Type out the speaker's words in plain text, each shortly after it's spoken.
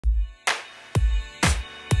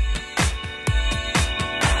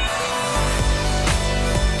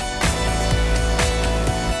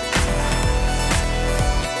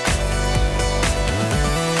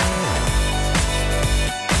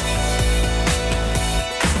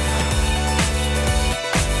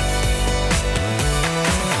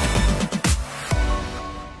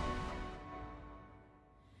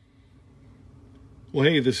Well,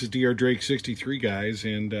 hey, this is Dr. Drake 63, guys,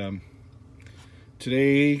 and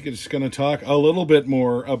today it's going to talk a little bit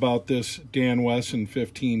more about this Dan Wesson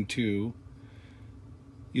 15.2.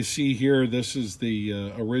 You see here, this is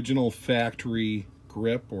the original factory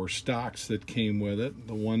grip or stocks that came with it,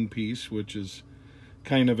 the one piece, which is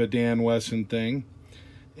kind of a Dan Wesson thing.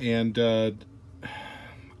 And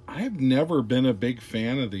I've never been a big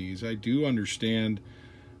fan of these. I do understand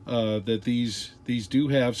that these do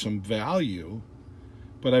have some value,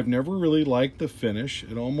 but I've never really liked the finish.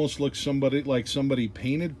 It almost looks like somebody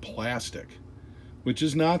painted plastic, which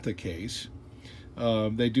is not the case.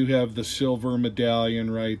 They do have the silver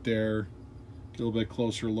medallion right there. A little bit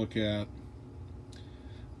closer look at.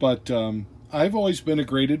 But I've always been a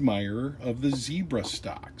great admirer of the zebra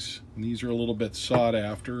stocks. And these are a little bit sought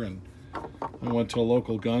after, and I went to a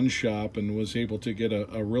local gun shop and was able to get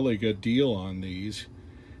a really good deal on these.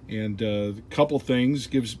 And a couple things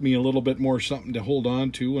gives me a little bit more something to hold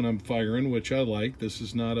on to when I'm firing, which I like. This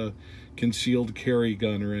is not a concealed carry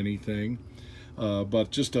gun or anything,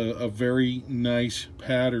 but just a very nice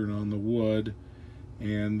pattern on the wood.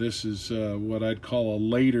 And this is what I'd call a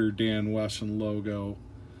later Dan Wesson logo.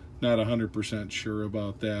 Not 100% sure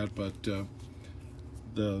about that, but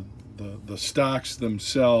the stocks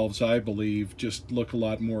themselves, I believe, just look a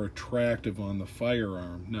lot more attractive on the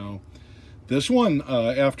firearm. Now, this one,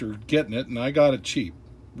 after getting it, and I got it cheap,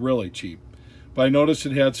 really cheap, but I noticed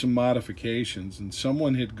it had some modifications, and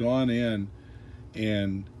someone had gone in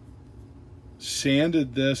and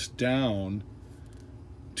sanded this down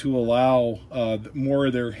to allow more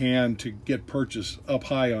of their hand to get purchased up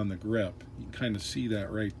high on the grip. You can kind of see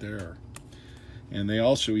that right there. And they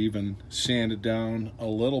also even sanded down a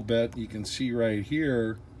little bit, you can see right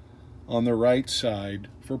here on the right side,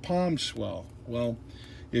 for palm swell. Well,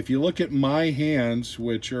 if you look at my hands,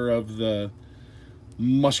 which are of the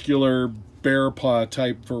muscular bear paw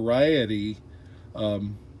type variety,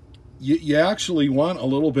 you actually want a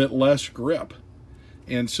little bit less grip.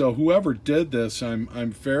 And so whoever did this,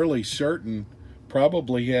 I'm fairly certain,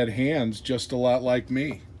 probably had hands just a lot like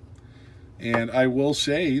me. And I will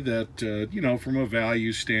say that, you know, from a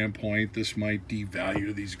value standpoint, this might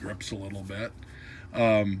devalue these grips a little bit.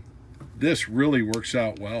 This really works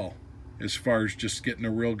out well as far as just getting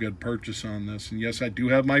a real good purchase on this. And yes, I do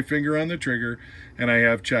have my finger on the trigger, and I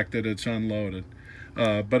have checked that it's unloaded.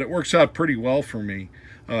 But it works out pretty well for me.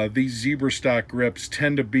 These zebra stock grips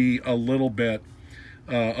tend to be a little bit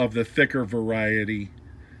of the thicker variety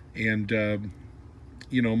and,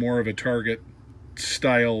 you know, more of a target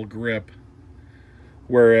style grip.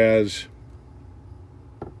 Whereas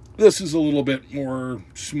this is a little bit more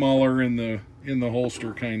smaller in the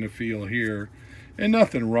holster kind of feel here. And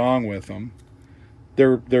nothing wrong with them.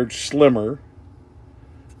 They're slimmer,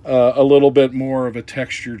 a little bit more of a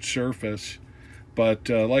textured surface, but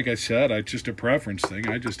like I said, it's just a preference thing.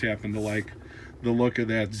 I just happen to like the look of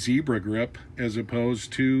that zebra grip as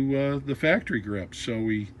opposed to the factory grip. So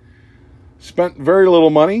we spent very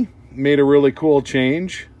little money, made a really cool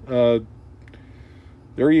change. There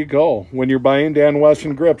you go. When you're buying Dan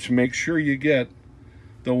Wesson grips, make sure you get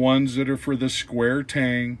the ones that are for the square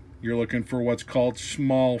tang. You're looking for what's called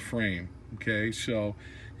small frame, okay? So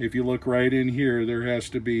if you look right in here, there has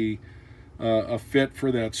to be a fit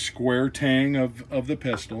for that square tang of the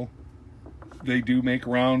pistol. They do make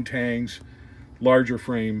round tangs, larger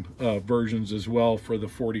frame versions as well for the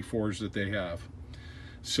 44s that they have.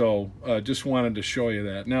 So just wanted to show you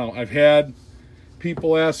that. Now, I've had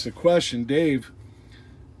people ask the question, Dave,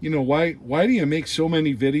 you know, why do you make so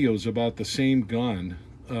many videos about the same gun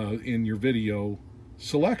in your video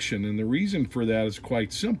selection? And the reason for that is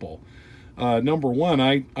quite simple. Number one,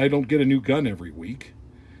 I don't get a new gun every week.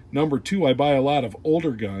 Number two, I buy a lot of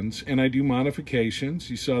older guns and I do modifications.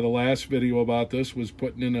 You saw the last video about this was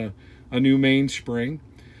putting in a new mainspring.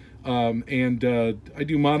 And I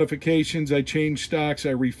do modifications, I change stocks,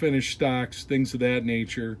 I refinish stocks, things of that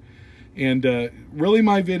nature. And really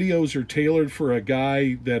my videos are tailored for a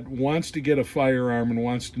guy that wants to get a firearm and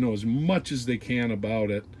wants to know as much as they can about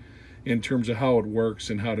it in terms of how it works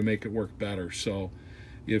and how to make it work better. So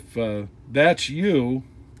if that's you,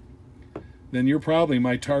 then you're probably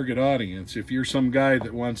my target audience. If you're some guy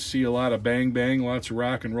that wants to see a lot of bang bang, lots of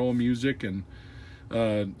rock and roll music, and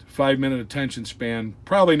 5-minute attention span,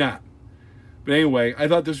 probably not. But anyway, I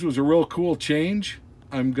thought this was a real cool change.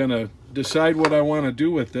 I'm gonna decide what I want to do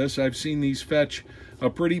with this. I've seen these fetch a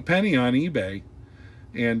pretty penny on eBay,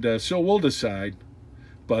 and so we'll decide.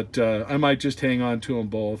 But I might just hang on to them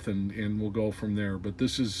both, and we'll go from there. But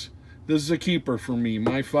this is a keeper for me.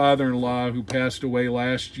 My father-in-law, who passed away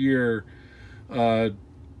last year,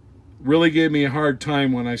 really gave me a hard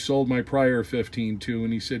time when I sold my prior 15-2,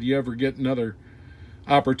 and he said, you ever get another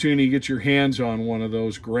opportunity to get your hands on one of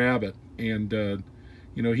those, grab it. And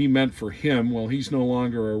you know, he meant for him. Well, he's no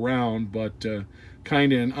longer around, but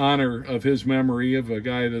kind of in honor of his memory of a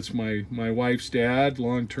guy that's my wife's dad,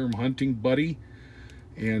 long-term hunting buddy,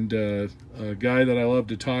 and a guy that I love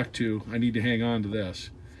to talk to, I need to hang on to this.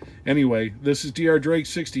 Anyway, this is Dr. Drake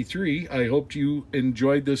 63. I hope you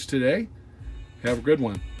enjoyed this today. Have a good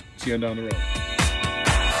one. See you on down the road.